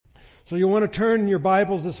So you want to turn your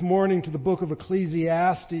Bibles this morning to the book of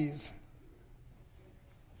Ecclesiastes.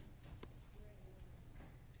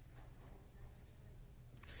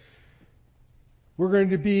 We're going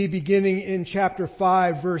to be beginning in chapter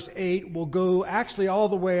 5, verse 8. We'll go actually all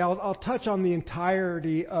the way. I'll touch on the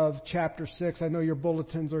entirety of chapter 6. I know your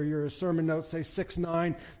bulletins or your sermon notes say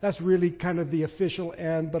 6-9. That's really kind of the official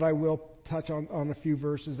end, but I will touch on a few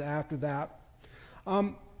verses after that.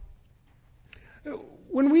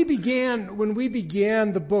 When we began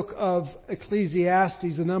the book of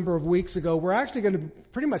Ecclesiastes a number of weeks ago, we're actually going to be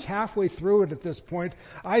pretty much halfway through it at this point.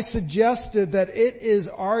 I suggested that it is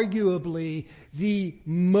arguably the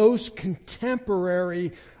most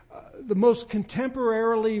contemporarily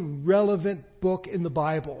relevant book in the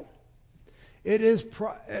Bible. It is,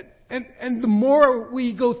 and the more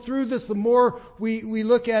we go through this, the more we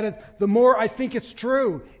look at it, the more I think it's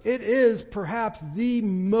true. It is perhaps the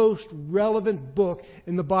most relevant book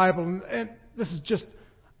in the Bible. And this is just,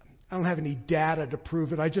 I don't have any data to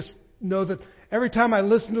prove it. I just know that every time I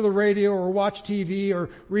listen to the radio or watch TV or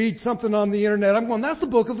read something on the internet, I'm going, that's the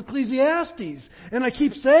book of Ecclesiastes. And I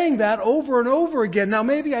keep saying that over and over again. Now,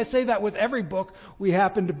 maybe I say that with every book we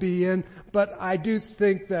happen to be in, but I do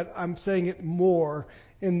think that I'm saying it more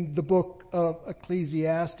in the book of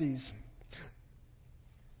Ecclesiastes.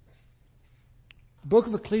 The book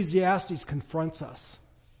of Ecclesiastes confronts us.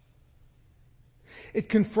 It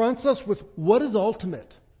confronts us with what is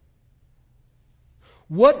ultimate.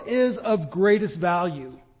 What is of greatest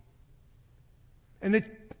value? And it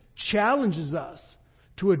challenges us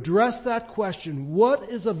to address that question. What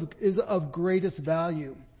is of greatest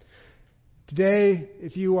value? Today,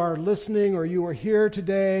 if you are listening or you are here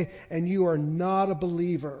today and you are not a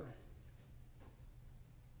believer,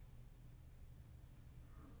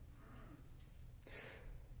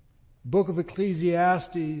 the book of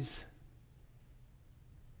Ecclesiastes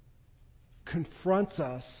confronts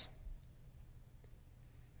us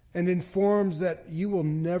and informs that you will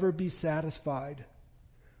never be satisfied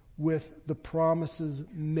with the promises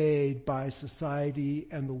made by society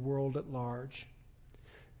and the world at large.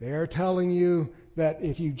 They are telling you that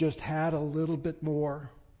if you just had a little bit more,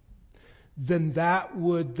 then that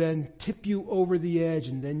would then tip you over the edge,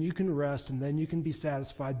 and then you can rest, and then you can be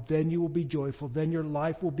satisfied, then you will be joyful, then your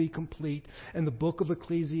life will be complete. And the book of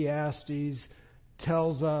Ecclesiastes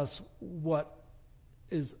tells us what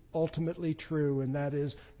is ultimately true, and that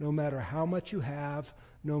is no matter how much you have,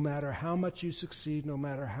 no matter how much you succeed, no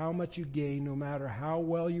matter how much you gain, no matter how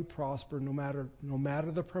well you prosper, no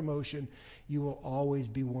matter the promotion, you will always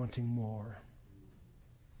be wanting more.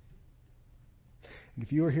 And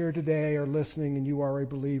if you are here today or listening and you are a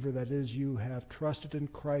believer, that is, you have trusted in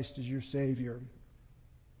Christ as your Savior,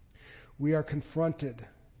 we are confronted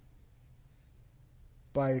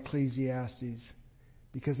by Ecclesiastes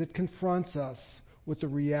because it confronts us with the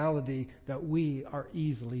reality that we are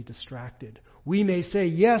easily distracted. We may say,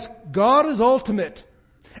 yes, God is ultimate,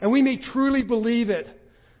 and we may truly believe it,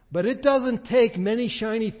 but it doesn't take many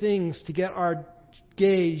shiny things to get our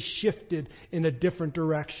gaze shifted in a different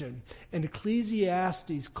direction. And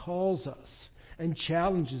Ecclesiastes calls us and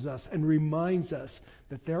challenges us and reminds us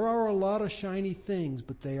that there are a lot of shiny things,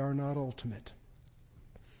 but they are not ultimate.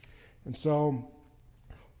 And so,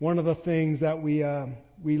 one of the things that we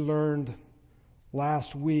learned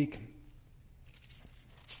last week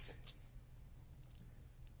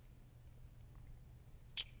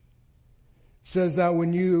says that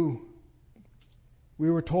we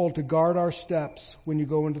were told to guard our steps when you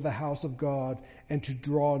go into the house of God and to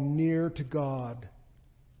draw near to God.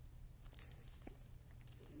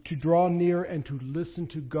 To draw near and to listen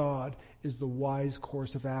to God is the wise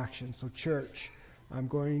course of action. So church, I'm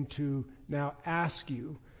going to now ask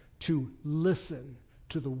you to listen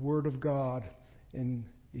to the Word of God in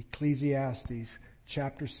Ecclesiastes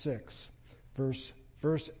chapter 6,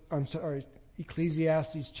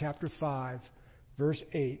 Ecclesiastes chapter 5, verse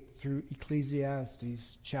 8 through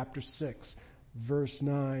Ecclesiastes chapter 6, verse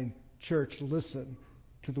 9. Church, listen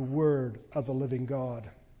to the word of the living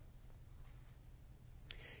God.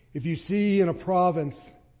 If you see in a province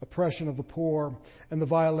oppression of the poor and the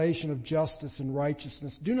violation of justice and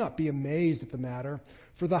righteousness, do not be amazed at the matter,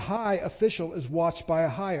 for the high official is watched by a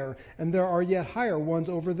higher, and there are yet higher ones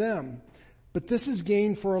over them. But this is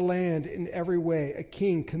gain for a land in every way, a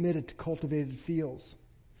king committed to cultivated fields.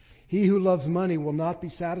 He who loves money will not be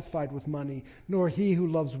satisfied with money, nor he who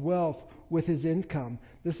loves wealth with his income.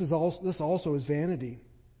 This also is vanity.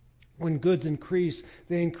 When goods increase,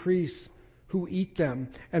 they increase who eat them.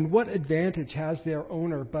 And what advantage has their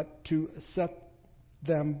owner but to set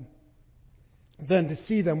them than to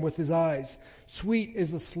see them with his eyes? Sweet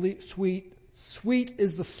is the Sweet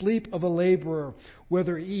is the sleep of a laborer,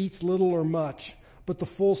 whether he eats little or much, but the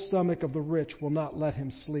full stomach of the rich will not let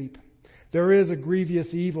him sleep. There is a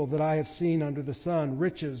grievous evil that I have seen under the sun.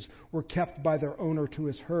 Riches were kept by their owner to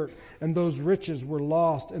his hurt, and those riches were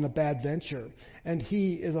lost in a bad venture. And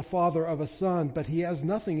he is a father of a son, but he has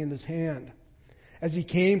nothing in his hand. As he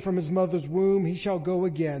came from his mother's womb, he shall go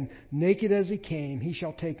again. Naked as he came, he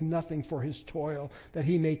shall take nothing for his toil, that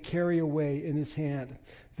he may carry away in his hand.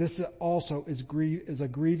 This also is a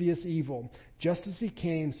grievous evil. Just as he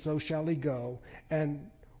came, so shall he go.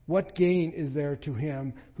 And what gain is there to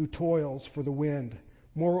him who toils for the wind?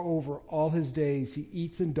 Moreover, all his days he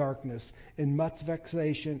eats in darkness, in much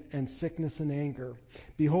vexation and sickness and anger.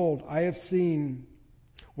 Behold,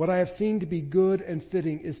 what I have seen to be good and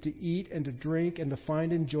fitting is to eat and to drink and to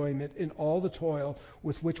find enjoyment in all the toil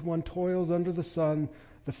with which one toils under the sun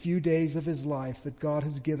the few days of his life that God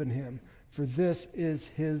has given him. For this is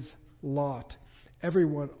his lot.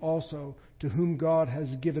 Everyone also to whom God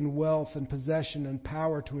has given wealth and possession and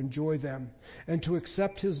power to enjoy them, and to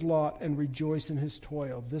accept his lot and rejoice in his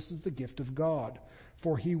toil. This is the gift of God.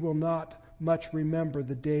 For he will not much remember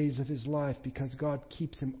the days of his life, because God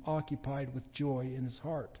keeps him occupied with joy in his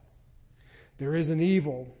heart. There is an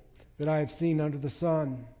evil that I have seen under the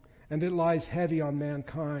sun, and it lies heavy on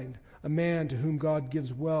mankind, a man to whom God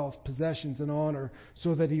gives wealth, possessions, and honor,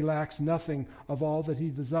 so that he lacks nothing of all that he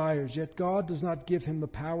desires. Yet God does not give him the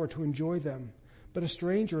power to enjoy them, but a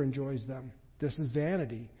stranger enjoys them. This is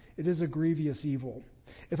vanity. It is a grievous evil.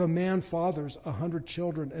 If a man fathers 100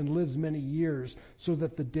 children and lives many years, so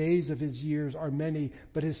that the days of his years are many,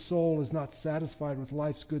 but his soul is not satisfied with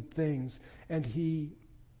life's good things, and he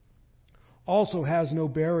also has no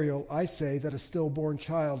burial, I say that a stillborn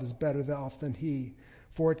child is better off than he.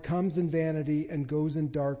 For it comes in vanity and goes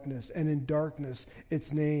in darkness, and in darkness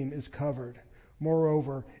its name is covered.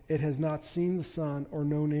 Moreover, it has not seen the sun or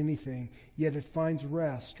known anything, yet it finds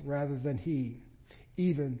rest rather than he.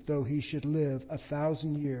 Even though he should live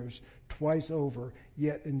 1,000 years twice over,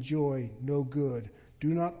 yet enjoy no good. Do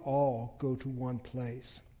not all go to one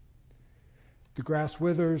place. The grass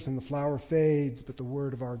withers and the flower fades, but the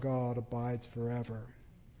word of our God abides forever.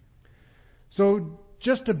 So,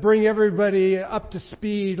 just to bring everybody up to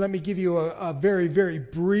speed, let me give you a very, very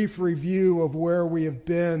brief review of where we have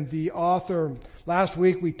been. The author, last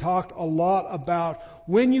week we talked a lot about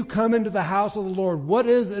when you come into the house of the Lord, what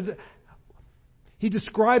is it? He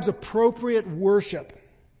describes appropriate worship.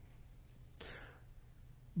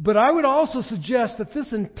 But I would also suggest that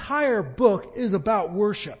this entire book is about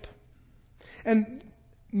worship. And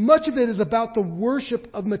much of it is about the worship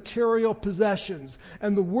of material possessions.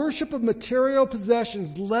 And the worship of material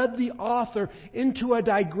possessions led the author into a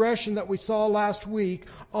digression that we saw last week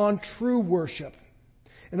on true worship.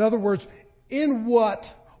 In other words, in what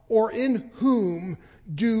or in whom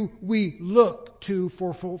do we look to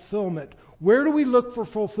for fulfillment? Where do we look for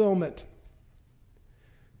fulfillment?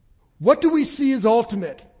 What do we see as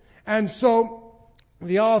ultimate? And so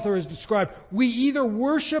the author has described, we either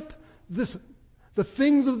worship the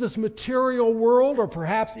things of this material world, or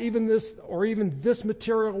perhaps even this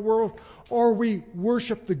material world, or we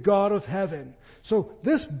worship the God of heaven. So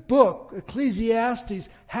this book, Ecclesiastes,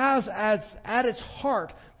 has at its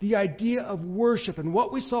heart the idea of worship. And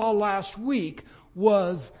what we saw last week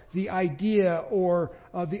was the idea, or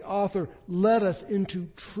the author led us into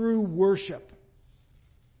true worship.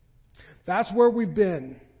 That's where we've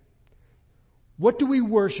been. What do we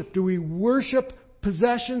worship? Do we worship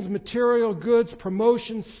possessions, material goods,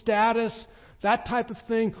 promotion, status, that type of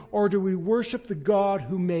thing? Or do we worship the God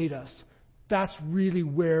who made us? That's really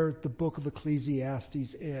where the book of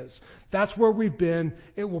Ecclesiastes is. That's where we've been.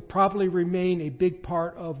 It will probably remain a big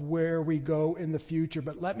part of where we go in the future.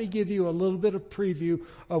 But let me give you a little bit of preview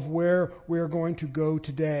of where we're going to go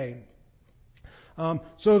today.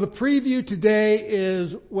 So the preview today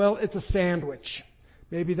is, well, it's a sandwich.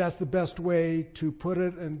 Maybe that's the best way to put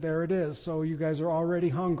it, and there it is. So you guys are already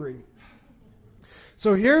hungry.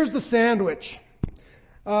 So here's the sandwich.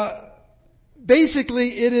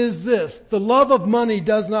 Basically, it is this. The love of money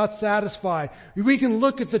does not satisfy. We can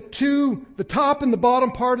look at the top and the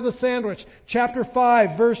bottom part of the sandwich. Chapter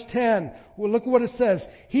 5, verse 10. Well, look at what it says.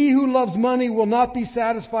 He who loves money will not be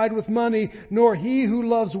satisfied with money, nor he who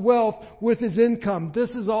loves wealth with his income.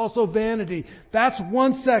 This is also vanity. That's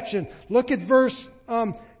one section. Look at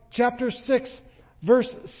chapter 6,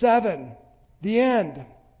 verse 7. The end.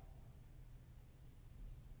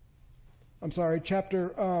 I'm sorry,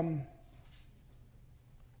 chapter...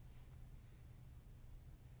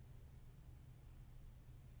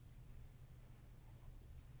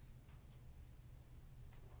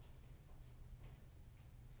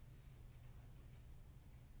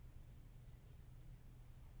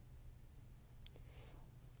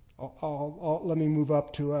 Let me move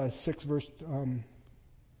up to 6 verse.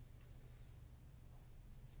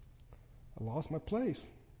 I lost my place.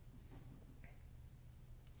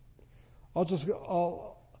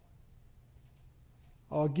 I'll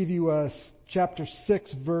give you chapter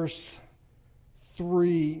 6, verse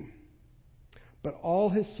 3. But all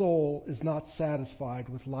his soul is not satisfied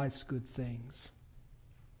with life's good things.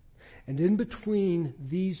 And in between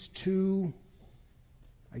these two,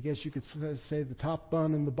 I guess you could say the top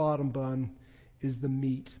bun and the bottom bun, is the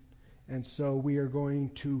meat. And so we are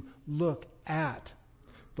going to look at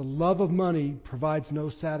the love of money provides no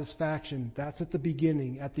satisfaction. That's at the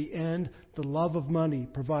beginning. At the end, the love of money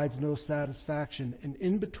provides no satisfaction. And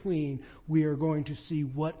in between, we are going to see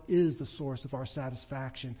what is the source of our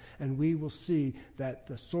satisfaction. And we will see that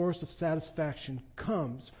the source of satisfaction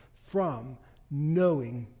comes from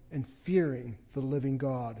knowing and fearing the living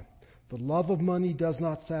God. The love of money does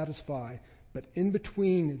not satisfy. But in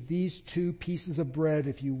between these two pieces of bread,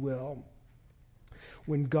 if you will,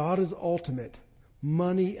 when God is ultimate,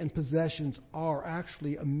 money and possessions are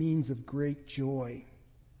actually a means of great joy.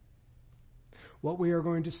 What we are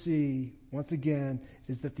going to see, once again,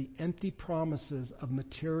 is that the empty promises of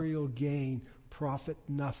material gain profit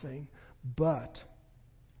nothing, but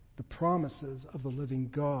the promises of the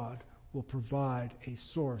living God will provide a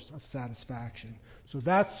source of satisfaction. So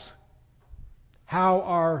that's how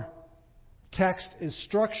our text is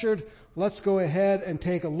structured. Let's go ahead and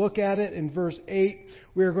take a look at it. In verse 8,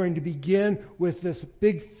 we are going to begin with this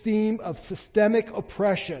big theme of systemic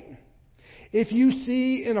oppression. If you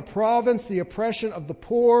see in a province the oppression of the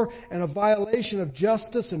poor and a violation of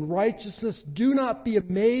justice and righteousness, do not be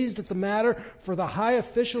amazed at the matter, for the high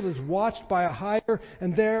official is watched by a higher,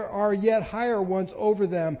 and there are yet higher ones over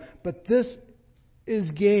them. But this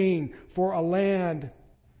is gain for a land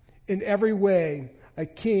in every way, a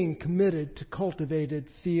king committed to cultivated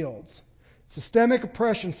fields. Systemic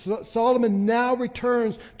oppression. Solomon now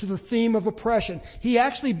returns to the theme of oppression. He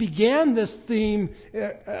actually began this theme,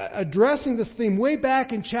 addressing this theme way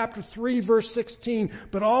back in chapter 3, verse 16,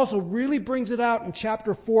 but also really brings it out in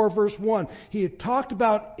chapter 4, verse 1. He had talked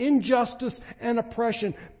about injustice and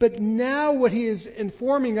oppression, but now what he is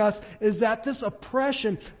informing us is that this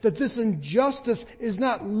oppression, that this injustice is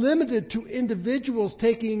not limited to individuals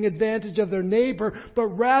taking advantage of their neighbor, but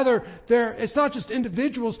rather it's not just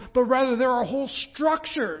individuals, but rather there are whole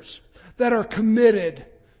structures that are committed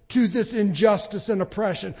to this injustice and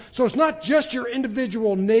oppression. So it's not just your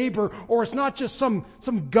individual neighbor, or it's not just some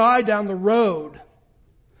guy down the road,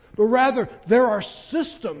 but rather there are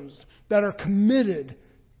systems that are committed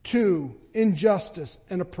to injustice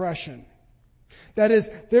and oppression. That is,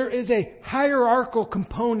 there is a hierarchical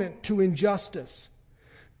component to injustice.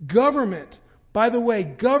 Government, by the way,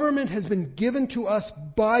 government has been given to us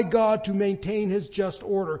by God to maintain His just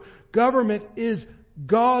order. Government is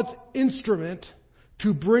God's instrument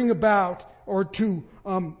to bring about or to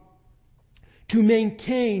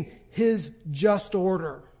maintain His just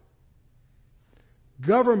order.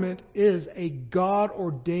 Government is a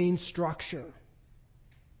God-ordained structure.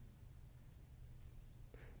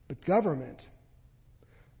 But government,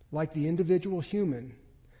 like the individual human,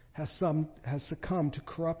 has succumbed to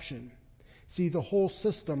corruption. See, the whole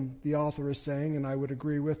system, the author is saying, and I would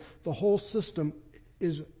agree with, the whole system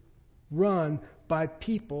is run by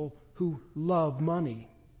people who love money.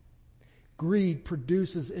 Greed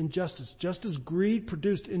produces injustice. Just as greed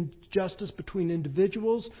produced injustice between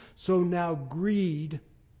individuals, so now greed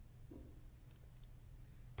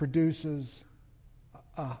produces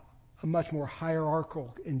a much more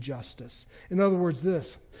hierarchical injustice. In other words,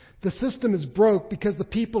 the system is broke because the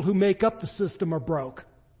people who make up the system are broke.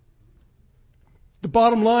 The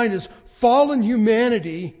bottom line is fallen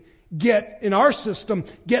humanity in our system,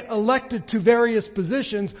 get elected to various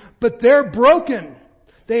positions, but they're broken.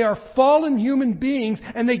 They are fallen human beings,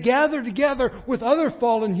 and they gather together with other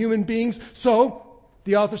fallen human beings. So,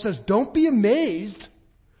 the author says, don't be amazed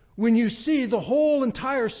when you see the whole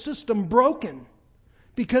entire system broken.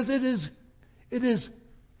 Because it is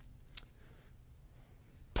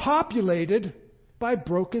populated by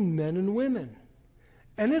broken men and women.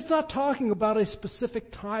 And it's not talking about a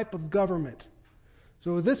specific type of government.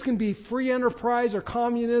 So this can be free enterprise or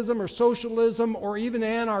communism or socialism or even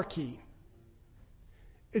anarchy.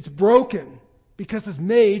 It's broken because it's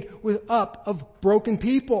made up of broken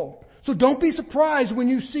people. So don't be surprised when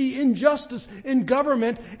you see injustice in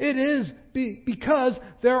government. It is because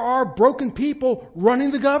there are broken people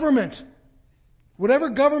running the government. Whatever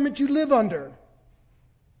government you live under.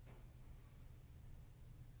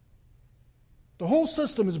 The whole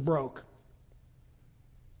system is broke.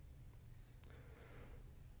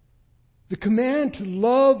 The command to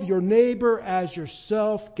love your neighbor as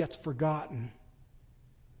yourself gets forgotten.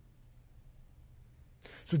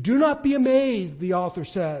 So do not be amazed, the author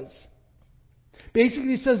says.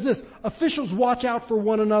 Basically, he says this: officials watch out for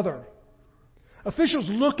one another. Officials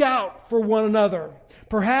look out for one another.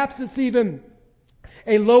 Perhaps it's even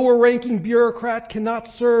a lower-ranking bureaucrat cannot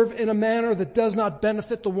serve in a manner that does not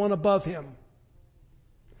benefit the one above him.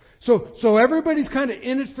 So everybody's kind of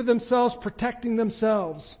in it for themselves, protecting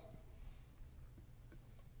themselves.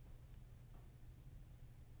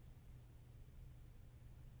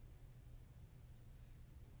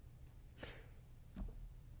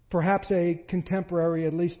 Perhaps a contemporary,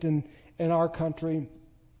 at least in our country,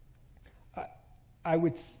 I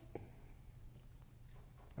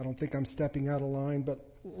don't think I'm stepping out of line, but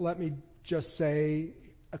let me just say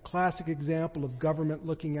a classic example of government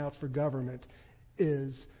looking out for government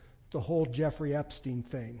is the whole Jeffrey Epstein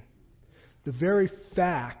thing. The very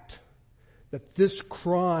fact that this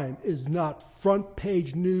crime is not front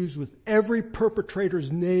page news with every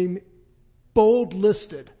perpetrator's name bold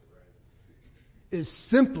listed is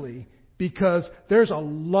simply because there's a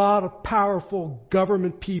lot of powerful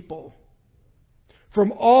government people from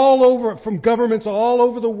governments all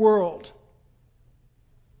over the world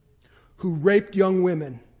who raped young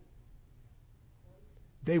women.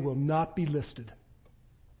 They will not be listed.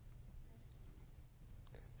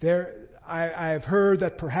 I've heard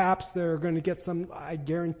that perhaps they're going to get some, I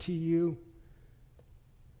guarantee you,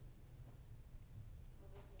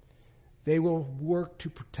 they will work to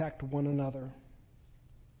protect one another.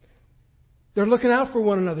 They're looking out for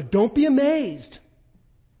one another. Don't be amazed.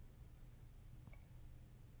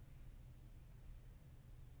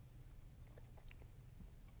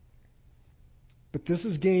 But this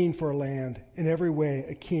is gain for a land. In every way,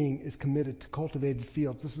 a king is committed to cultivated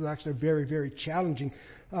fields. This is actually a very, very challenging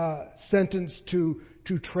sentence to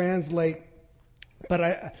translate. But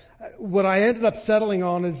what I ended up settling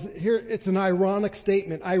on is here. It's an ironic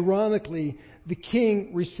statement. Ironically, the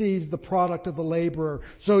king receives the product of the laborer.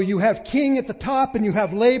 So you have king at the top and you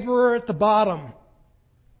have laborer at the bottom.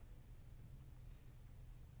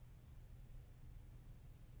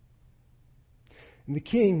 And the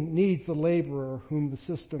king needs the laborer whom the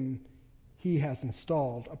system he has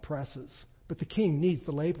installed oppresses. But the king needs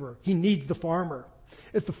the laborer. He needs the farmer.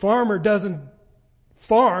 If the farmer doesn't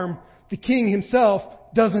farm, the king himself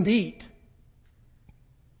doesn't eat.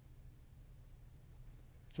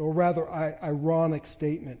 So a rather ironic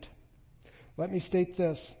statement. Let me state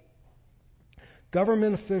this.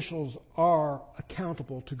 Government officials are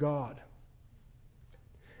accountable to God.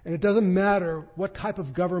 And it doesn't matter what type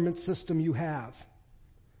of government system you have.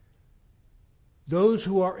 Those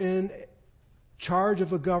who are in charge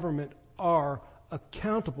of a government are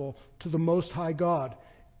accountable to the Most High God.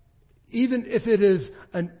 Even if it is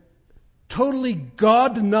a totally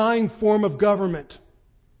God-denying form of government.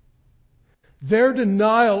 Their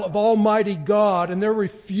denial of Almighty God and their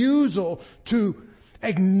refusal to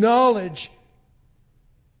acknowledge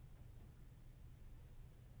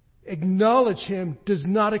Him does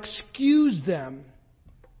not excuse them.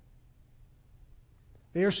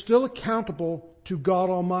 They are still accountable to God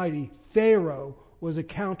Almighty. Pharaoh was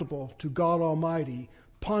accountable to God Almighty.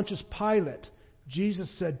 Pontius Pilate, Jesus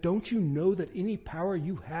said, "Don't you know that any power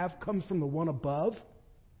you have comes from the one above?"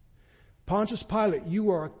 Pontius Pilate, you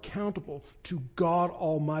are accountable to God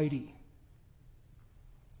Almighty.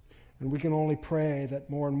 And we can only pray that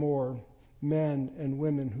more and more men and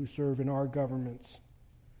women who serve in our governments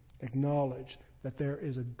acknowledge that there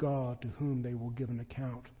is a God to whom they will give an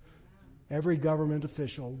account. Every government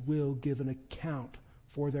official will give an account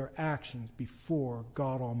for their actions before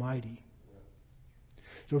God Almighty.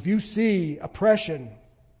 So if you see oppression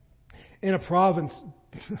in a province,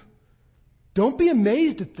 don't be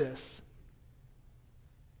amazed at this.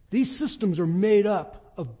 These systems are made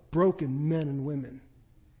up of broken men and women.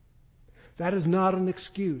 That is not an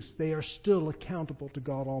excuse. They are still accountable to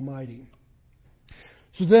God Almighty.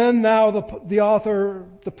 So then now the author,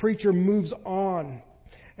 the preacher, moves on.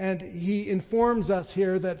 And he informs us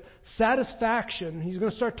here that satisfaction, he's going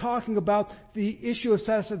to start talking about the issue of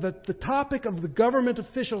satisfaction, that the topic of the government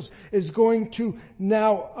officials is going to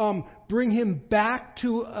now bring him back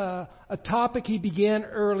to a topic he began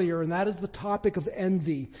earlier, and that is the topic of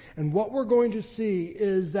envy. And what we're going to see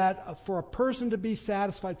is that for a person to be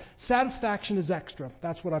satisfied, satisfaction is extra.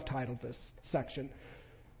 That's what I've titled this section.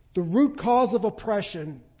 The root cause of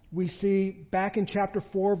oppression, we see back in chapter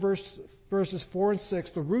 4, verses 4 and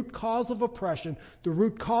 6, the root cause of oppression, the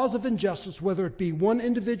root cause of injustice, whether it be one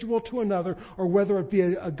individual to another or whether it be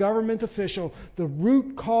a government official, the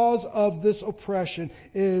root cause of this oppression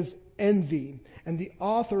is envy. And the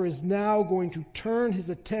author is now going to turn his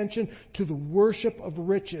attention to the worship of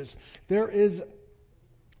riches.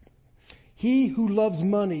 He who loves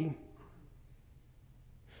money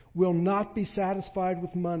will not be satisfied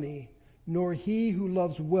with money, nor he who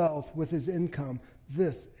loves wealth with his income.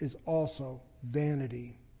 This is also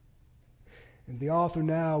vanity. And the author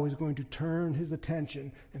now is going to turn his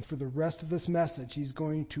attention, and for the rest of this message, he's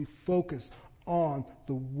going to focus on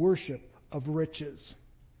the worship of riches.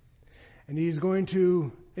 And he's going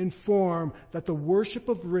to inform that the worship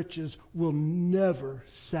of riches will never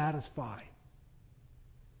satisfy.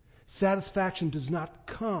 Satisfaction does not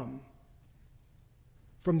come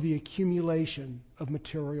from the accumulation of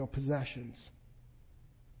material possessions.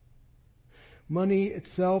 Money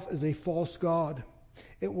itself is a false god.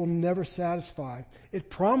 It will never satisfy. It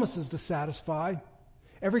promises to satisfy.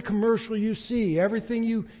 Every commercial you see, everything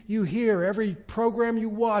you hear, every program you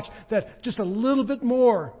watch, that just a little bit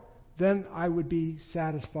more, then I would be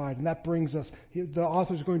satisfied. And that brings us, the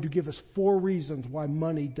author is going to give us 4 reasons why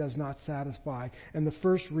money does not satisfy. And the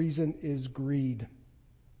first reason is greed.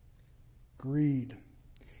 Greed.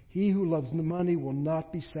 He who loves the money will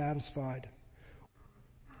not be satisfied.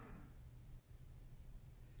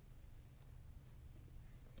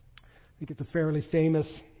 I think it's a fairly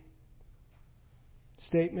famous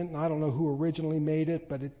statement, and I don't know who originally made it,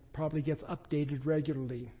 but it probably gets updated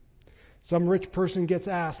regularly. Some rich person gets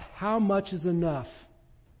asked, how much is enough?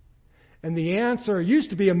 And the answer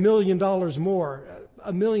used to be $1 million more.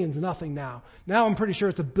 $1 million's nothing now. Now I'm pretty sure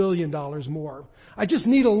it's $1 billion more. I just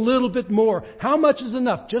need a little bit more. How much is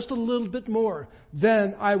enough? Just a little bit more.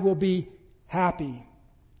 Then I will be happy.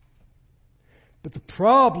 But the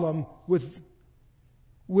problem with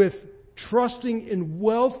trusting in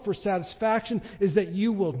wealth for satisfaction is that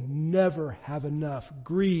you will never have enough.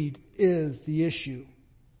 Greed is the issue.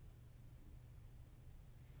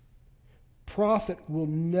 Profit will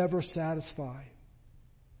never satisfy.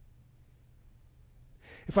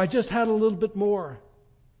 If I just had a little bit more,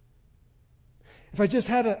 if I just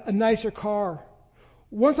had a nicer car,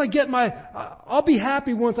 once I get I'll be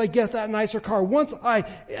happy once I get that nicer car. Once I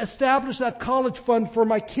establish that college fund for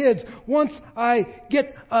my kids, once I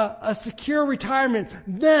get a secure retirement,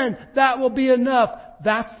 then that will be enough.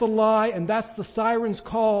 That's the lie, and that's the siren's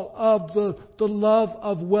call of the love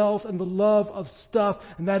of wealth and the love of stuff,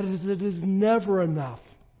 and that is, it is never enough.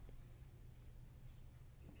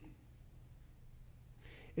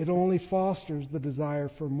 It only fosters the desire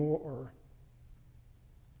for more,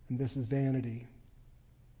 and this is vanity.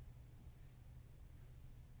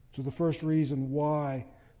 So the first reason why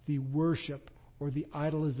the worship or the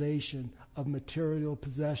idolization of material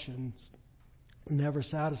possessions never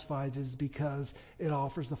satisfied is because it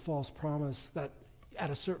offers the false promise that at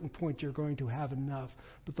a certain point you're going to have enough.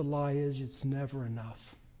 But the lie is it's never enough.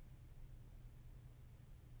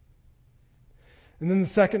 And then the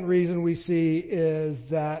second reason we see is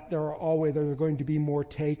that there are going to be more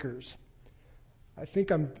takers. I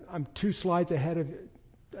think I'm 2 slides ahead of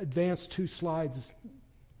advance 2 slides,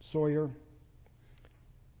 Sawyer.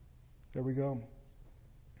 There we go.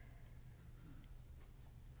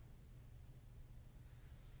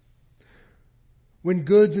 When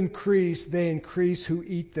goods increase, they increase who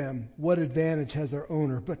eat them. What advantage has their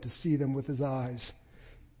owner but to see them with his eyes?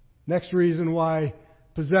 Next reason why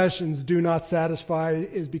possessions do not satisfy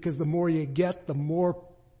is because the more you get, the more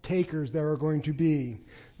takers there are going to be.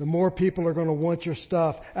 The more people are going to want your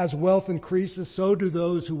stuff. As wealth increases, so do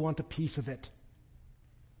those who want a piece of it.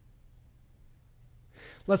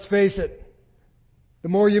 Let's face it, the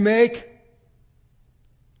more you make,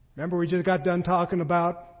 remember we just got done talking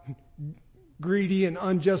about greedy and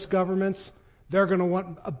unjust governments, they're going to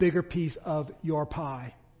want a bigger piece of your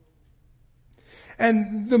pie.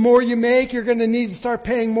 And the more you make, you're going to need to start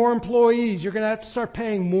paying more employees. You're going to have to start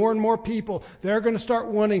paying more and more people. They're going to start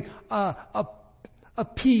wanting a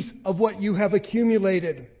piece of what you have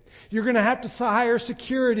accumulated. You're going to have to hire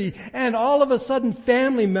security. And all of a sudden,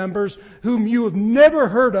 family members whom you have never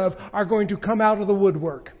heard of are going to come out of the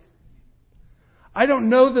woodwork. I don't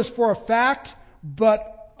know this for a fact,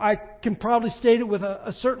 but I can probably state it with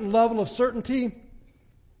a certain level of certainty.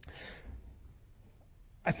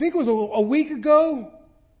 I think it was a week ago.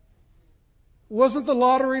 Wasn't the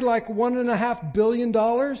lottery like $1.5 billion?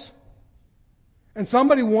 And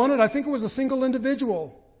somebody won it. I think it was a single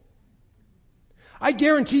individual. I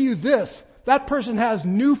guarantee you this. That person has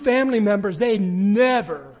new family members they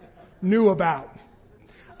never knew about.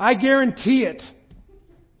 I guarantee it.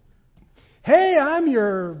 Hey, I'm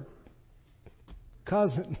your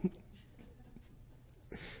cousin.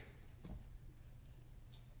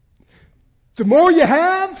 The more you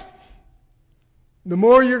have, the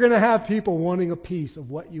more you're going to have people wanting a piece of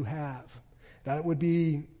what you have. That would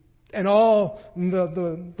be, and all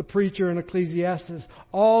the preacher in Ecclesiastes,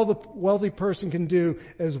 all the wealthy person can do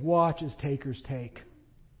is watch as takers take.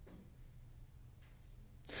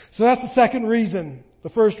 So that's the second reason. The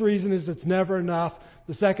first reason is it's never enough.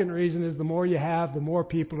 The second reason is the more you have, the more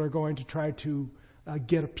people are going to try to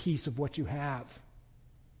get a piece of what you have.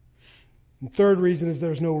 And the third reason is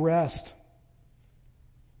there's no rest.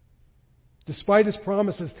 Despite His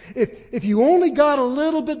promises, if you only got a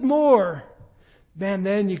little bit more, man,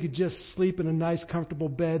 then you could just sleep in a nice, comfortable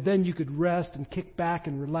bed. Then you could rest and kick back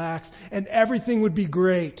and relax, and everything would be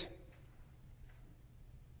great.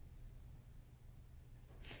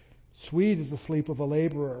 Sweet is the sleep of a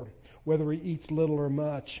laborer, whether he eats little or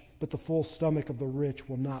much, but the full stomach of the rich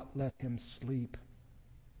will not let him sleep.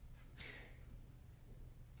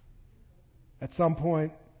 At some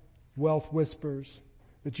point, wealth whispers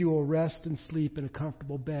that you will rest and sleep in a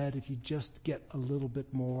comfortable bed if you just get a little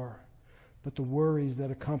bit more. But the worries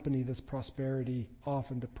that accompany this prosperity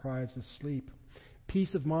often deprives of sleep.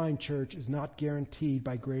 Peace of mind, church, is not guaranteed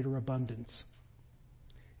by greater abundance.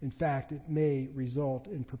 In fact, it may result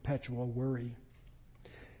in perpetual worry.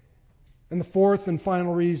 And the fourth and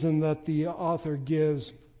final reason that the author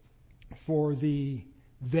gives for the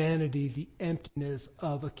vanity, the emptiness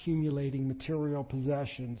of accumulating material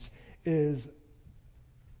possessions is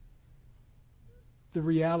the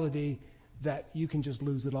reality that you can just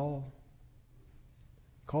lose it all.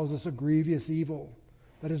 Calls this a grievous evil,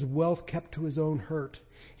 that his wealth kept to his own hurt.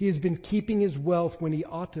 He has been keeping his wealth when he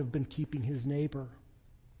ought to have been keeping his neighbor.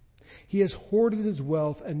 He has hoarded his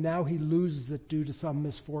wealth, and now he loses it due to some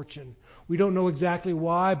misfortune. We don't know exactly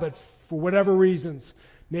why, but for whatever reasons.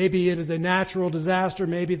 Maybe it is a natural disaster.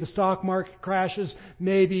 Maybe the stock market crashes.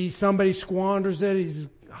 Maybe somebody squanders it. He's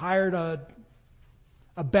hired a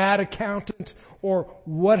bad accountant or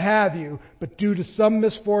what have you. But due to some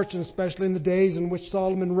misfortune, especially in the days in which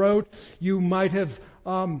Solomon wrote, you might have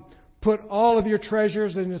put all of your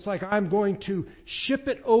treasures, and it's like, I'm going to ship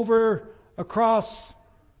it over across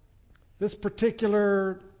this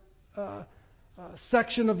particular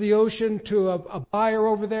section of the ocean to a buyer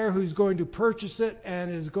over there who's going to purchase it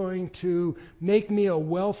and is going to make me a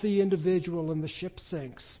wealthy individual, and the ship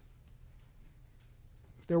sinks.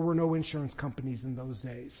 There were no insurance companies in those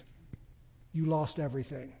days. You lost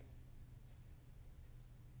everything.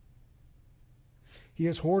 He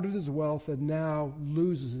has hoarded his wealth and now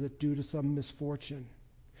loses it due to some misfortune.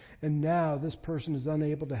 And now this person is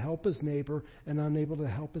unable to help his neighbor and unable to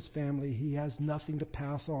help his family. He has nothing to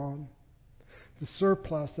pass on. The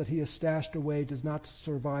surplus that he has stashed away does not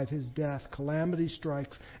survive his death. Calamity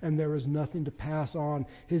strikes, and there is nothing to pass on.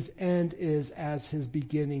 His end is as his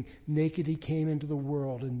beginning. Naked he came into the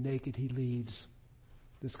world, and naked he leaves.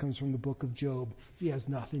 This comes from the book of Job. He has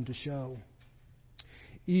nothing to show.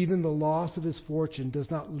 Even the loss of his fortune does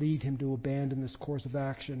not lead him to abandon this course of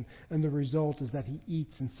action, and the result is that he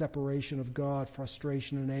eats in separation of God,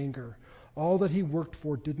 frustration, and anger. All that he worked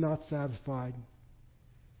for did not satisfy.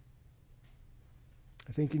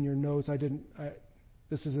 I think in your notes,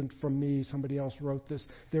 this isn't from me, somebody else wrote this.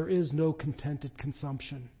 There is no contented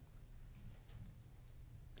consumption.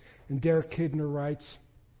 And Derek Kidner writes,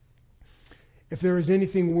 if there is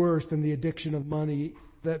anything worse than the addiction of money,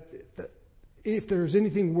 if there is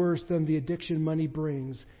anything worse than the addiction money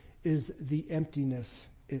brings, is the emptiness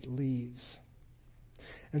it leaves.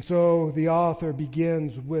 And so the author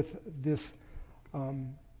begins with this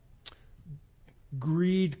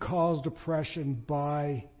greed-caused oppression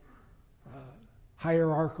by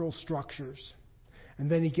hierarchical structures.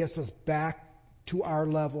 And then he gets us back to our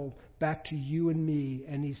level, back to you and me,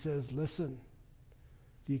 and he says, listen,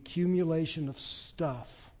 the accumulation of stuff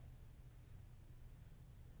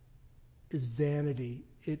is vanity.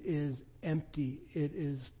 It is empty. It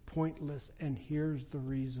is pointless. And here's the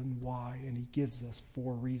reason why. And he gives us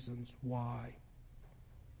 4 reasons why.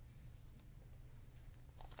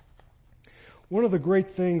 One of the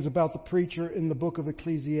great things about the preacher in the book of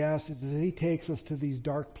Ecclesiastes is that he takes us to these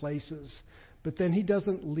dark places, but then he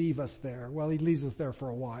doesn't leave us there. Well, he leaves us there for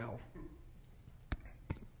a while.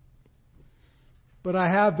 But I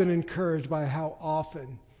have been encouraged by how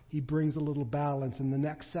often he brings a little balance, and the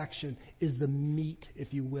next section is the meat,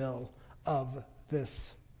 if you will, of this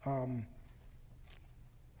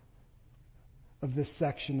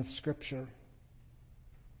section of Scripture.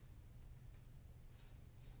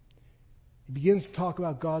 He begins to talk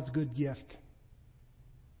about God's good gift.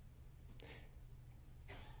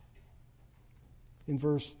 In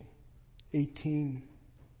verse 18.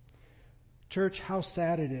 Church, how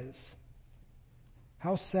sad it is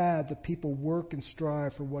How sad that people work and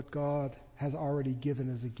strive for what God has already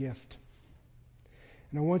given as a gift.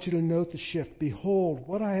 And I want you to note the shift. Behold,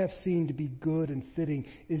 what I have seen to be good and fitting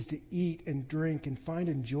is to eat and drink and find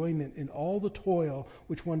enjoyment in all the toil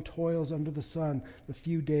which one toils under the sun, the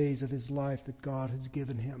few days of his life that God has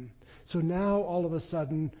given him. So now, all of a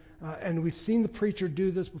sudden, and we've seen the preacher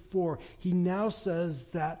do this before, he now says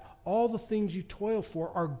that all the things you toil for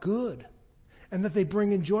are good and that they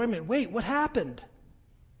bring enjoyment. Wait, what happened?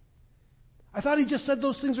 I thought he just said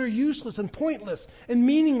those things are useless and pointless and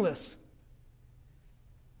meaningless.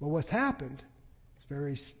 Well, what's happened is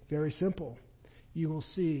very, very simple. You will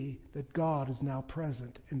see that God is now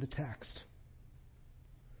present in the text.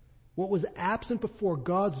 What was absent before,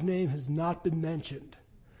 God's name has not been mentioned.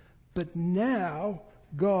 But now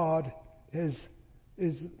God is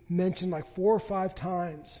mentioned like 4 or 5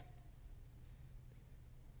 times.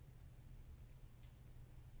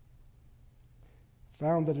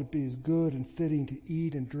 Found that it be as good and fitting to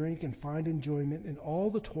eat and drink and find enjoyment in all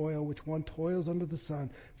the toil which one toils under the sun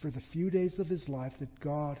for the few days of his life that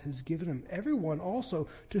God has given him. Everyone also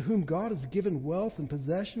to whom God has given wealth and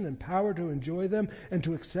possession and power to enjoy them and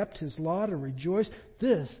to accept his lot and rejoice,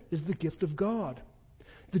 this is the gift of God.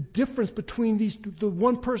 The difference between the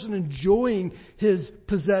one person enjoying his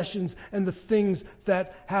possessions and the things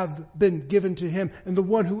that have been given to him and the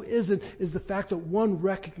one who isn't is the fact that one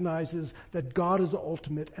recognizes that God is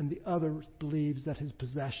ultimate and the other believes that his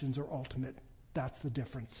possessions are ultimate. That's the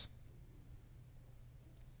difference.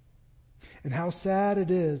 And how sad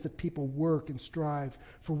it is that people work and strive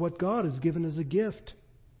for what God has given as a gift.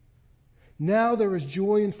 Now there is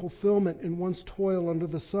joy and fulfillment in one's toil under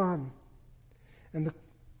the sun. And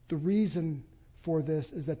the reason for this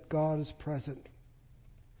is that God is present.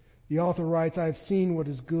 The author writes, I have seen what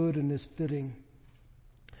is good and is fitting.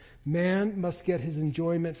 Man must get his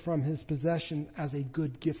enjoyment from his possession as a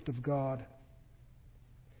good gift of God.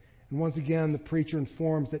 And once again, the preacher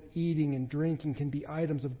informs that eating and drinking can be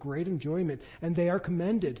items of great enjoyment, and they are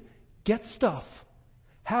commended. Get stuff.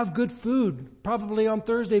 Have good food. Probably on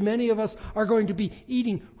Thursday, many of us are going to be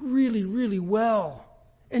eating really, really well.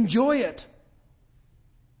 Enjoy it.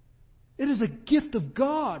 It is a gift of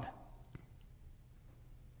God.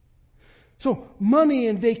 So money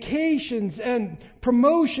and vacations and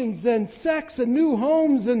promotions and sex and new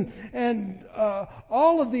homes and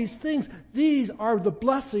all of these things, these are the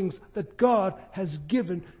blessings that God has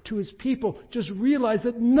given to His people. Just realize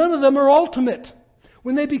that none of them are ultimate.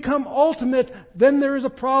 When they become ultimate, then there is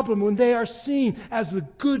a problem. When they are seen as the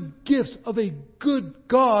good gifts of a good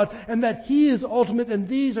God and that He is ultimate and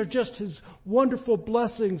these are just His wonderful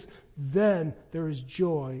blessings, then there is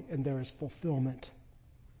joy and there is fulfillment.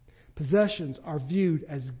 Possessions are viewed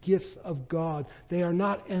as gifts of God. They are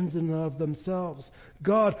not ends in and of themselves.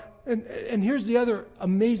 God, and here's the other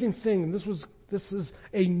amazing thing. This is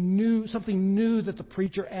something new that the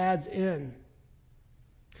preacher adds in.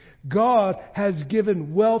 God has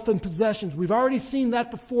given wealth and possessions. We've already seen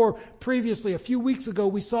that before previously. A few weeks ago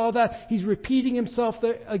we saw that. He's repeating himself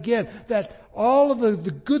there again. That all of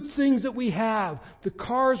the good things that we have, the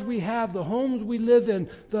cars we have, the homes we live in,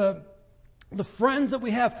 the friends that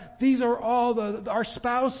we have, these are all our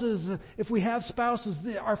spouses, if we have spouses,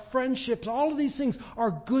 our friendships, all of these things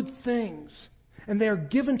are good things. And they are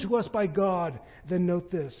given to us by God. Then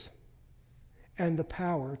note this, and the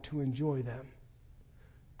power to enjoy them.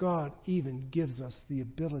 God even gives us the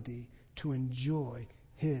ability to enjoy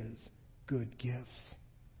His good gifts.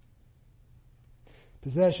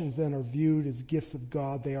 Possessions then are viewed as gifts of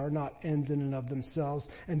God. They are not ends in and of themselves.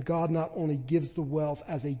 And God not only gives the wealth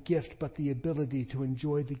as a gift, but the ability to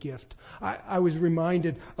enjoy the gift. I was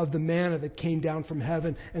reminded of the manna that came down from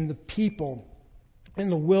heaven, and the people in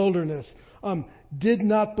the wilderness did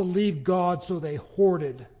not believe God, so they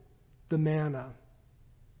hoarded the manna.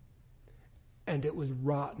 And it was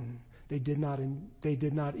rotten. They did not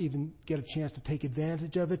even get a chance to take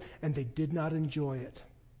advantage of it, and they did not enjoy it.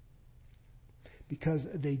 Because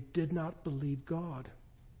they did not believe God.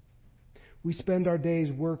 We spend our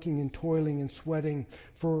days working and toiling and sweating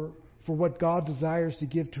for what God desires to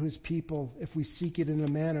give to His people if we seek it in a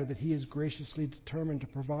manner that He is graciously determined to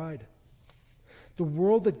provide. The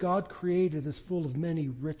world that God created is full of many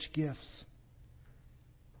rich gifts.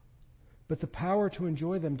 But the power to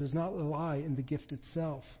enjoy them does not lie in the gift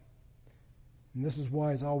itself. And this is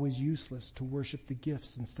why it's always useless to worship the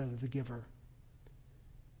gifts instead of the giver.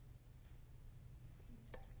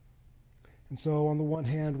 And so on the one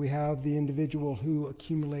hand, we have the individual who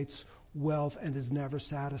accumulates wealth and is never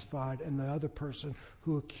satisfied, and the other person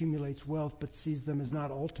who accumulates wealth but sees them as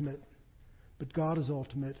not ultimate. But God is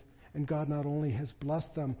ultimate, and God not only has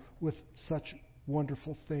blessed them with such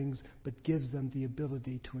wonderful things, but gives them the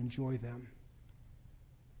ability to enjoy them.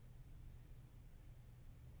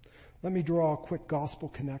 Let me draw a quick gospel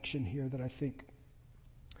connection here that I think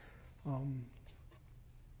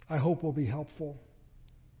I hope will be helpful.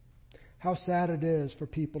 How sad it is for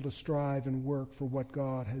people to strive and work for what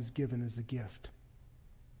God has given as a gift.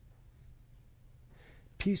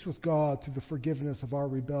 Peace with God through the forgiveness of our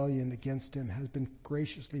rebellion against Him has been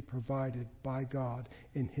graciously provided by God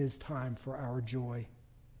in His time for our joy.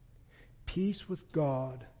 Peace with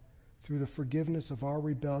God through the forgiveness of our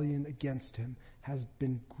rebellion against Him has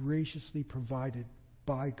been graciously provided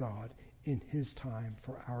by God in His time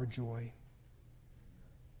for our joy.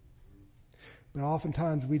 But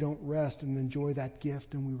oftentimes we don't rest and enjoy that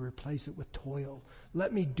gift, and we replace it with toil.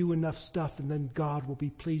 Let me do enough stuff and then God will be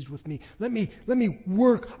pleased with me. Let me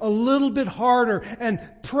work a little bit harder and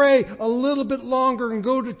pray a little bit longer and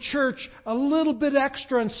go to church a little bit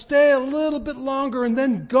extra and stay a little bit longer, and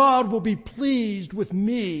then God will be pleased with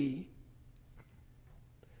me.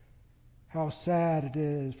 How sad it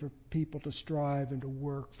is for people to strive and to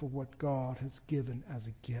work for what God has given as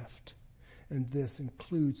a gift. And this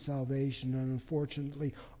includes salvation. And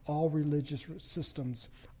unfortunately, all religious systems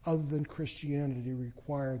other than Christianity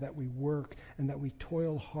require that we work and that we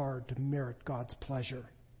toil hard to merit God's pleasure.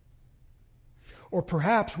 Or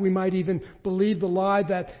perhaps we might even believe the lie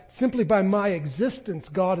that simply by my existence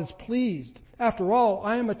God is pleased. After all,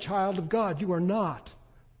 I am a child of God. You are not,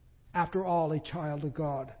 after all, a child of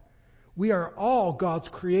God. We are all God's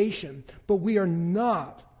creation, but we are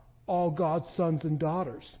not all God's sons and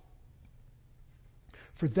daughters.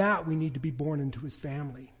 For that, we need to be born into His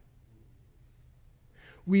family.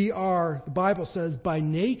 We are, the Bible says, by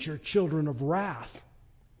nature, children of wrath.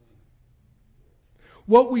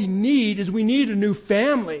 What we need is we need a new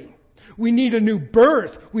family. We need a new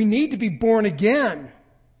birth. We need to be born again.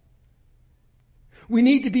 We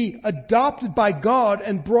need to be adopted by God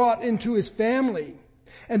and brought into His family.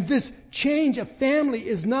 And this change of family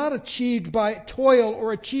is not achieved by toil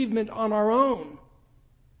or achievement on our own.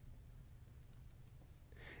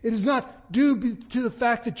 It is not due to the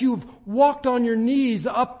fact that you've walked on your knees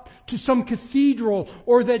up to some cathedral,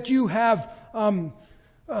 or that you have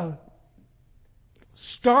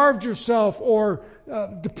starved yourself or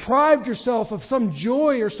deprived yourself of some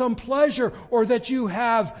joy or some pleasure, or that you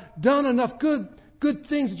have done enough good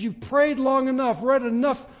things, that you've prayed long enough, read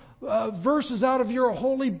enough verses out of your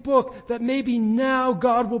holy book, that maybe now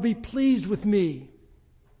God will be pleased with me.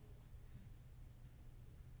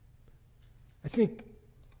 I think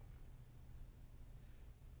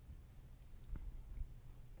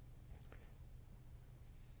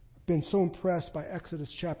been so impressed by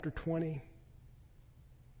Exodus chapter 20,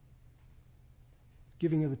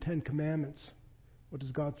 giving of the Ten Commandments. What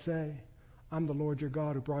does God say? I'm the Lord your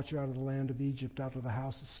God who brought you out of the land of Egypt, out of the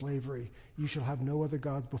house of slavery. You shall have no other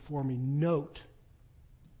gods before me. Note.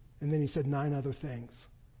 And then He said 9 other things.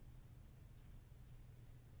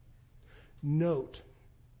 Note.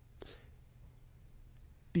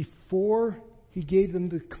 Before He gave them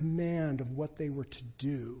the command of what they were to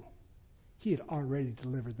do, He had already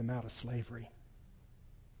delivered them out of slavery.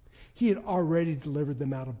 He had already delivered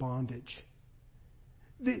them out of bondage.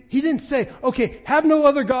 He didn't say, okay, have no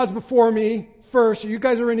other gods before me first. You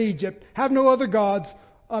guys are in Egypt. Have no other gods.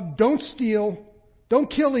 Don't steal. Don't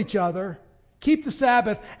kill each other. Keep the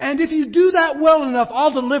Sabbath. And if you do that well enough,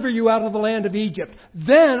 I'll deliver you out of the land of Egypt.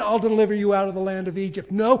 Then I'll deliver you out of the land of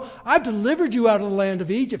Egypt. No, I've delivered you out of the land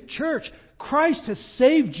of Egypt. Church, Christ has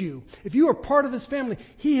saved you. If you are part of His family,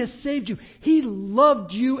 He has saved you. He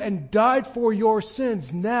loved you and died for your sins.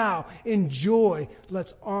 Now, enjoy.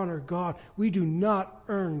 Let's honor God. We do not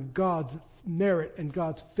earn God's merit and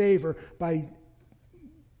God's favor by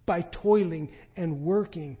toiling and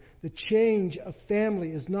working. The change of family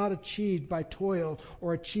is not achieved by toil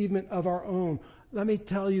or achievement of our own. Let me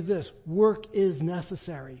tell you this. Work is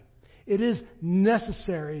necessary. It is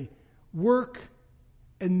necessary. Work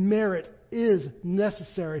and merit is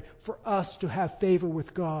necessary for us to have favor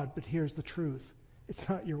with God. But here's the truth. It's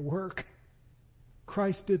not your work.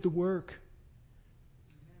 Christ did the work.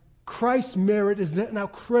 Christ's merit is now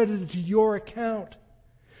credited to your account.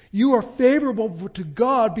 You are favorable to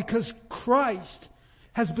God because Christ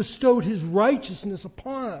has bestowed His righteousness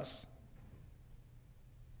upon us.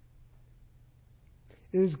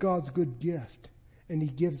 It is God's good gift, and He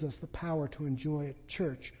gives us the power to enjoy it.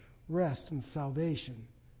 Church, rest in salvation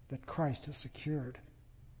that Christ has secured.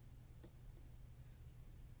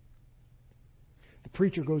 The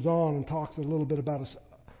preacher goes on and talks a little bit about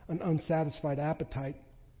an unsatisfied appetite.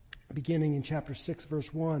 beginning in chapter 6, verse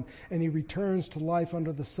 1. And he returns to life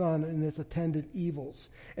under the sun and its attendant evils.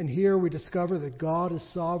 And here we discover that God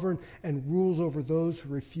is sovereign and rules over those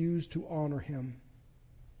who refuse to honor him.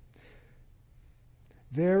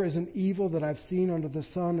 There is an evil that I've seen under the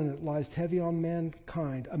sun, and it lies heavy on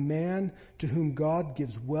mankind. A man to whom God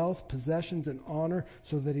gives wealth, possessions, and honor,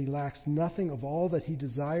 so that he lacks nothing of all that he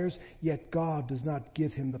desires, yet God does not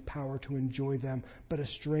give him the power to enjoy them, but a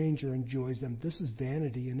stranger enjoys them. This is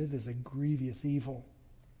vanity, and it is a grievous evil.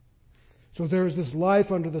 So there is this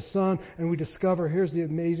life under the sun, and we discover, here's the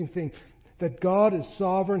amazing thing, that God is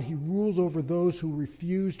sovereign. He rules over those who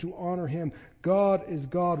refuse to honor him. God is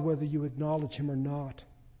God whether you acknowledge him or not.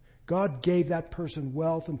 God gave that person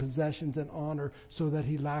wealth and possessions and honor so that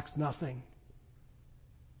he lacks nothing.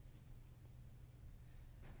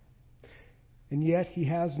 And yet he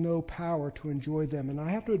has no power to enjoy them. And I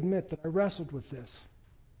have to admit that I wrestled with this.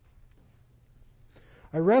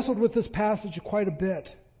 I wrestled with this passage quite a bit.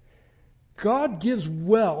 God gives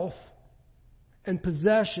wealth and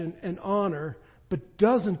possession and honor, but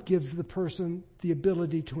doesn't give the person the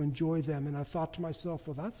ability to enjoy them. And I thought to myself,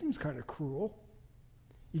 well, that seems kind of cruel.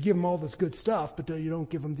 You give them all this good stuff, but you don't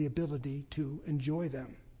give them the ability to enjoy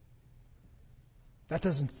them. That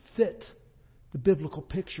doesn't fit the biblical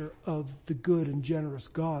picture of the good and generous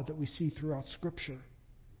God that we see throughout Scripture.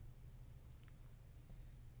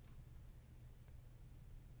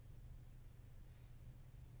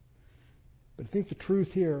 But I think the truth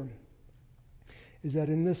here is that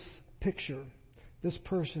in this picture, this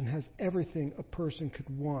person has everything a person could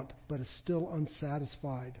want, but is still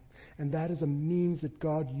unsatisfied. And that is a means that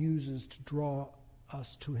God uses to draw us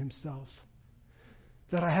to himself.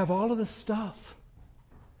 That I have all of this stuff,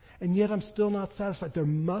 and yet I'm still not satisfied. There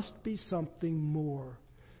must be something more.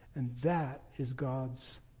 And that is God's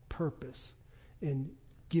purpose in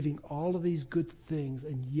giving all of these good things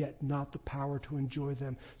and yet not the power to enjoy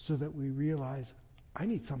them, so that we realize, I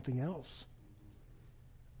need something else.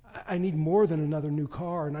 I need more than another new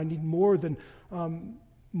car, and I need more than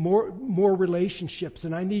more relationships,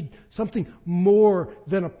 and I need something more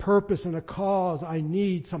than a purpose and a cause. I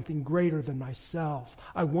need something greater than myself.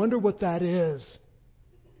 I wonder what that is.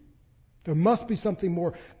 There must be something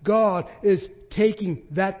more. God is taking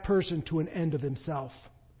that person to an end of himself,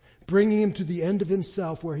 bringing him to the end of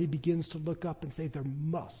himself, where he begins to look up and say, there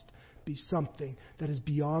must be something that is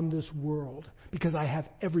beyond this world, because I have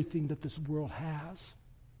everything that this world has.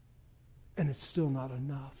 And it's still not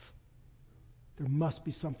enough. There must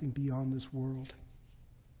be something beyond this world.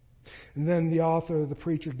 And then the author, the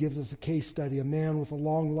preacher, gives us a case study, a man with a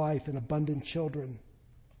long life and abundant children.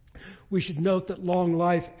 We should note that long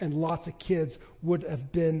life and lots of kids would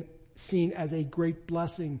have been seen as a great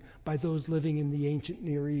blessing by those living in the ancient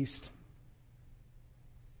Near East.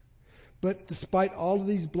 But despite all of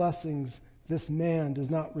these blessings, this man does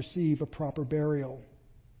not receive a proper burial.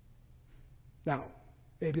 Now,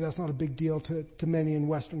 maybe that's not a big deal to many in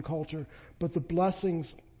Western culture, but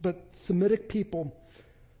Semitic people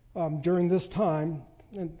during this time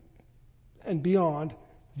and beyond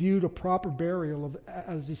viewed a proper burial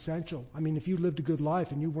as essential. I mean, if you lived a good life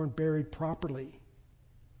and you weren't buried properly,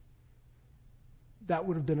 that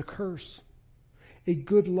would have been a curse. A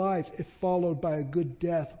good life, if followed by a good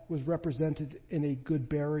death, was represented in a good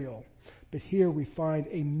burial. But here we find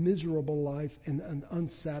a miserable life and an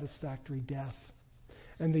unsatisfactory death.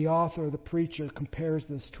 And the author, the preacher, compares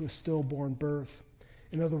this to a stillborn birth.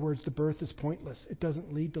 In other words, the birth is pointless. It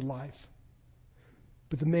doesn't lead to life.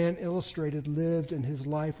 But the man illustrated lived, and his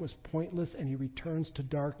life was pointless, and he returns to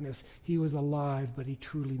darkness. He was alive, but he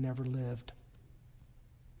truly never lived.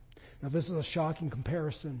 Now, this is a shocking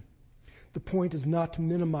comparison. The point is not to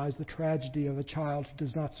minimize the tragedy of a child who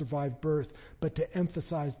does not survive birth, but to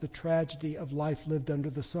emphasize the tragedy of life lived under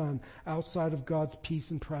the sun, outside of God's peace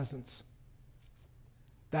and presence.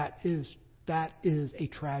 That is a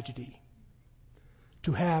tragedy.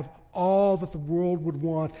 To have all that the world would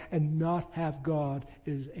want and not have God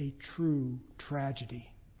is a true tragedy.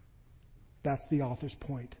 That's the author's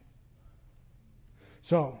point.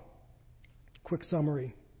 So, quick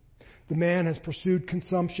summary. The man has pursued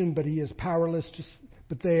consumption, but he is powerless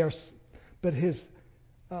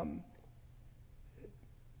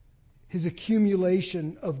his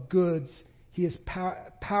accumulation of goods, he is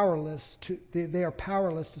powerless they are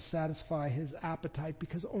powerless to satisfy his appetite,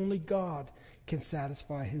 because only God can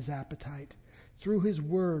satisfy his appetite. Through his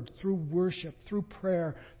word, through worship, through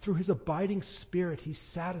prayer, through his abiding spirit, he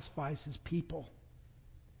satisfies his people.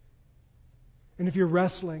 And if you're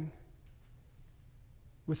wrestling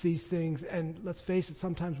with these things, and let's face it,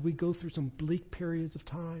 sometimes we go through some bleak periods of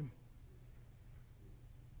time.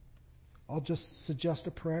 I'll just suggest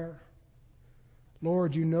a prayer.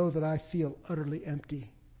 Lord, you know that I feel utterly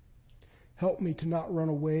empty. Help me to not run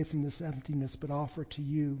away from this emptiness, but offer it to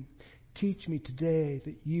you. Teach me today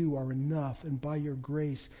that you are enough, and by your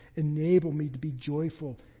grace, enable me to be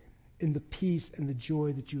joyful in the peace and the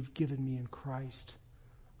joy that you've given me in Christ.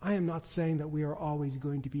 I am not saying that we are always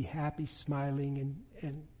going to be happy, smiling,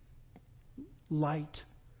 and light.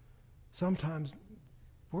 Sometimes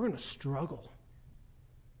we're going to struggle.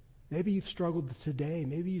 Maybe you've struggled today.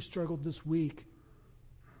 Maybe you struggled this week.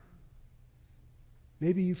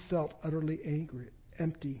 Maybe you felt utterly angry,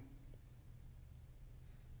 empty.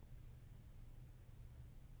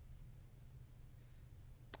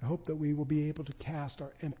 I hope that we will be able to cast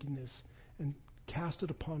our emptiness and cast it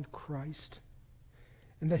upon Christ,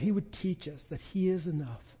 and that He would teach us that He is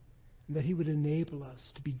enough, and that He would enable us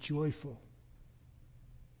to be joyful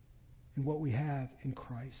in what we have in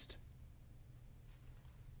Christ.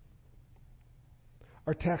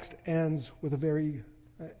 Our text ends with a very,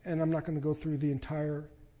 and I'm not going to go through the entire,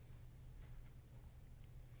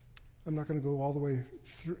 I'm not going to go all the way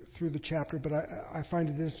through the chapter, but I find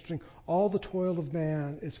it interesting. All the toil of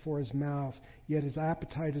man is for his mouth, yet his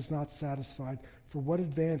appetite is not satisfied. For what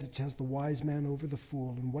advantage has the wise man over the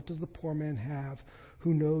fool? And what does the poor man have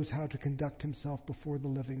who knows how to conduct himself before the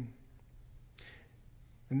living?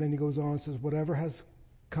 And then he goes on and says, whatever has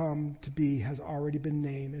come to be has already been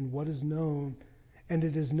named, and what is known, and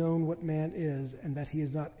it is known what man is, and that he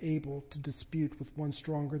is not able to dispute with one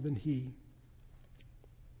stronger than he.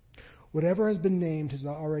 Whatever has been named has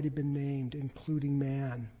already been named, including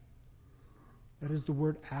man. That is the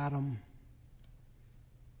word Adam.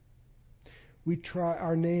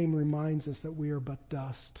 Our name reminds us that we are but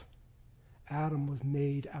dust. Adam was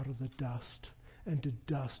made out of the dust, and to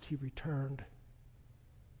dust he returned.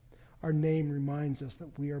 Our name reminds us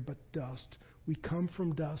that we are but dust. We come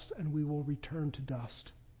from dust, and we will return to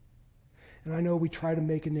dust. And I know we try to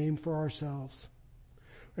make a name for ourselves.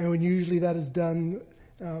 And when usually that is done,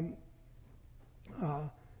 the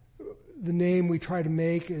name we try to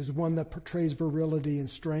make is one that portrays virility and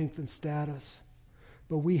strength and status.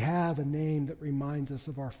 But we have a name that reminds us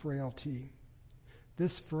of our frailty.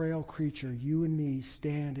 This frail creature, you and me,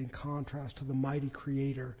 stand in contrast to the mighty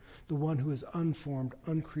Creator, the one who is unformed,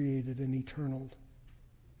 uncreated, and eternal.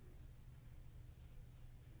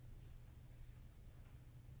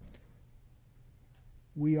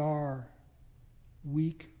 We are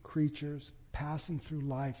weak creatures passing through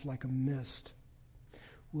life like a mist.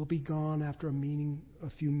 We'll be gone after a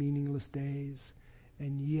few meaningless days,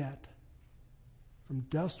 and yet, from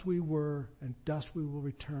dust we were, and dust we will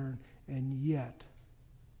return, and yet,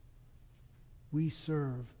 we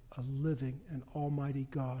serve a living and almighty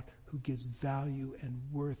God who gives value and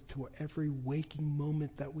worth to every waking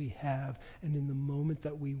moment that we have, and in the moment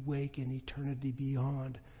that we wake in eternity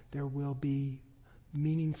beyond, there will be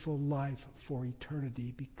meaningful life for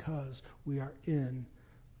eternity because we are in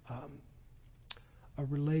a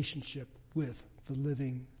relationship with the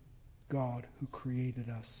living God who created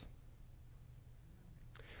us.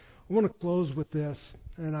 I want to close with this,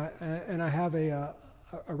 and I have a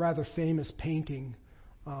rather famous painting.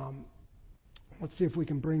 Let's see if we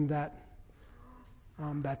can bring that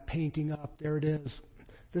painting up. There it is.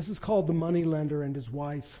 This is called The Moneylender and His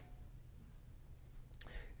Wife.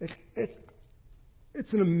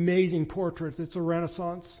 It's an amazing portrait. It's a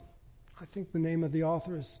Renaissance. I think the name of the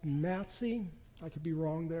author is Matzi. I could be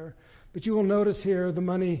wrong there. But you will notice here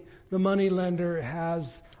the moneylender has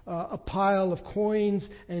a pile of coins,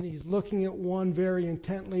 and he's looking at one very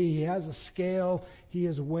intently. He has a scale. He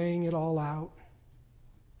is weighing it all out.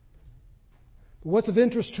 But what's of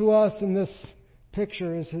interest to us in this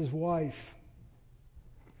picture is his wife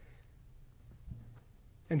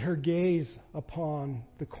and her gaze upon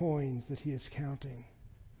the coins that he is counting.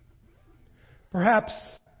 Perhaps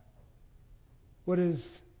what is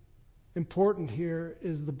important here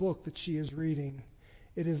is the book that she is reading.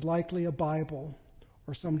 It is likely a Bible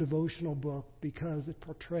or some devotional book because it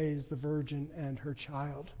portrays the Virgin and her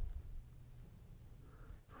child.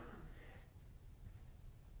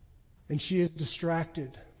 And she is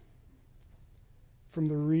distracted from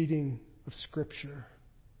the reading of Scripture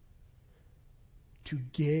to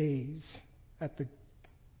gaze at the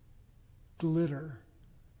glitter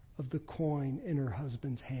of the coin in her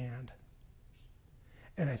husband's hand.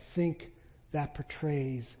 And I think that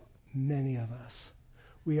portrays many of us.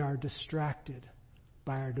 We are distracted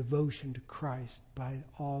by our devotion to Christ, by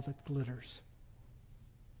all that glitters.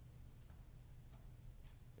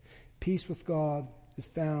 Peace with God is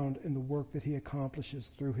found in the work that He accomplishes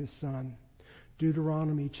through His Son.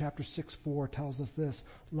 Deuteronomy chapter 6:4 tells us this: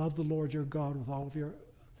 love the Lord your God with all of your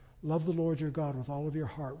Love the Lord your God with all of your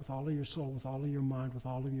heart, with all of your soul, with all of your mind, with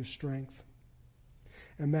all of your strength.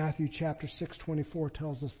 And Matthew chapter 6:24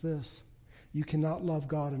 tells us this: you cannot love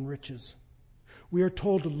God and riches. We are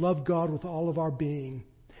told to love God with all of our being.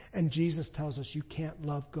 And Jesus tells us you can't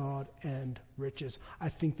love God and riches. I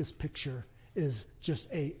think this picture is just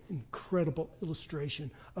an incredible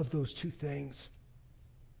illustration of those two things.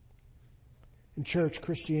 In church,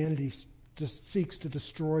 Christianity just seeks to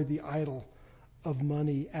destroy the idol of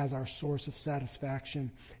money as our source of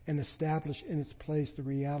satisfaction and establish in its place the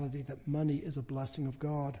reality that money is a blessing of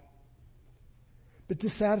God. But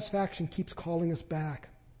dissatisfaction keeps calling us back.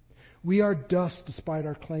 We are dust despite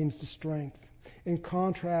our claims to strength. In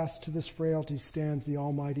contrast to this frailty stands the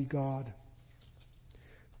Almighty God.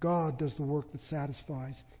 God does the work that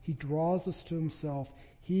satisfies. He draws us to Himself.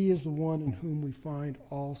 He is the one in whom we find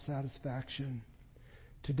all satisfaction.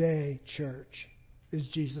 Today, church, is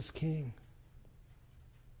Jesus King?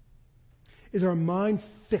 Is our mind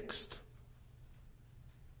fixed?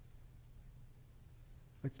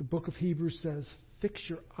 Like the book of Hebrews says, fix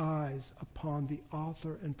your eyes upon the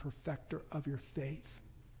author and perfecter of your faith.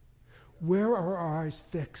 Where are our eyes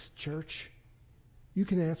fixed, church? You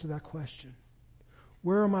can answer that question.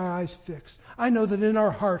 Where are my eyes fixed? I know that in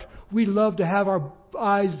our heart we love to have our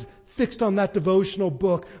eyes fixed on that devotional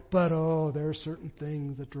book, but there are certain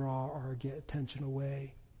things that draw our attention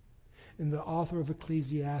away. And the author of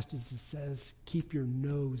Ecclesiastes says, keep your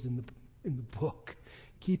nose in the book.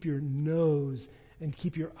 Keep your nose and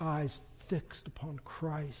keep your eyes fixed upon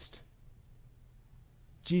Christ.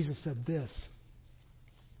 Jesus said this,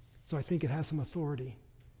 so I think it has some authority.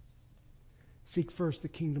 Seek first the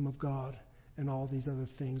kingdom of God, and all these other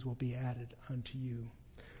things will be added unto you.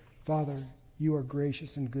 Father, you are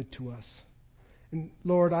gracious and good to us. And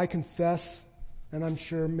Lord, I confess, and I'm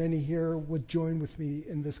sure many here would join with me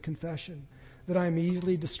in this confession, that I am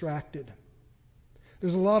easily distracted.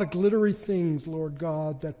 There's a lot of glittery things, Lord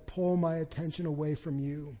God, that pull my attention away from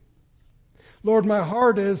you. Lord, my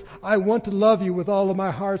heart is, I want to love you with all of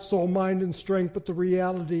my heart, soul, mind, and strength, but the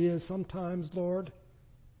reality is sometimes, Lord,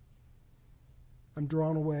 I'm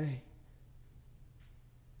drawn away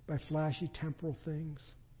by flashy temporal things.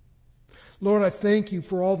 Lord, I thank you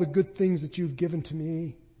for all the good things that you've given to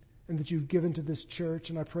me and that you've given to this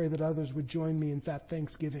church, and I pray that others would join me in that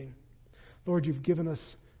thanksgiving. Lord, you've given us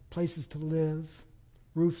places to live,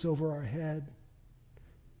 roofs over our head.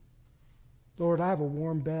 Lord, I have a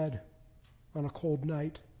warm bed on a cold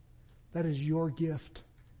night. That is your gift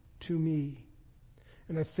to me.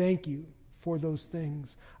 And I thank you for those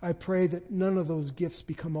things. I pray that none of those gifts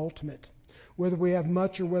become ultimate. Whether we have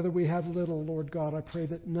much or whether we have little, Lord God, I pray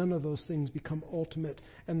that none of those things become ultimate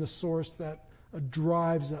and the source that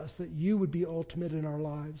drives us, that you would be ultimate in our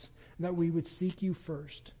lives, and that we would seek you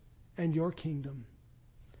first and your kingdom,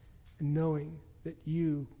 and knowing that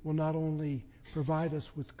you will not only provide us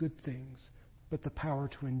with good things, but the power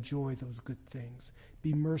to enjoy those good things.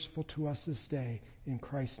 Be merciful to us this day. In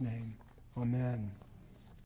Christ's name, amen.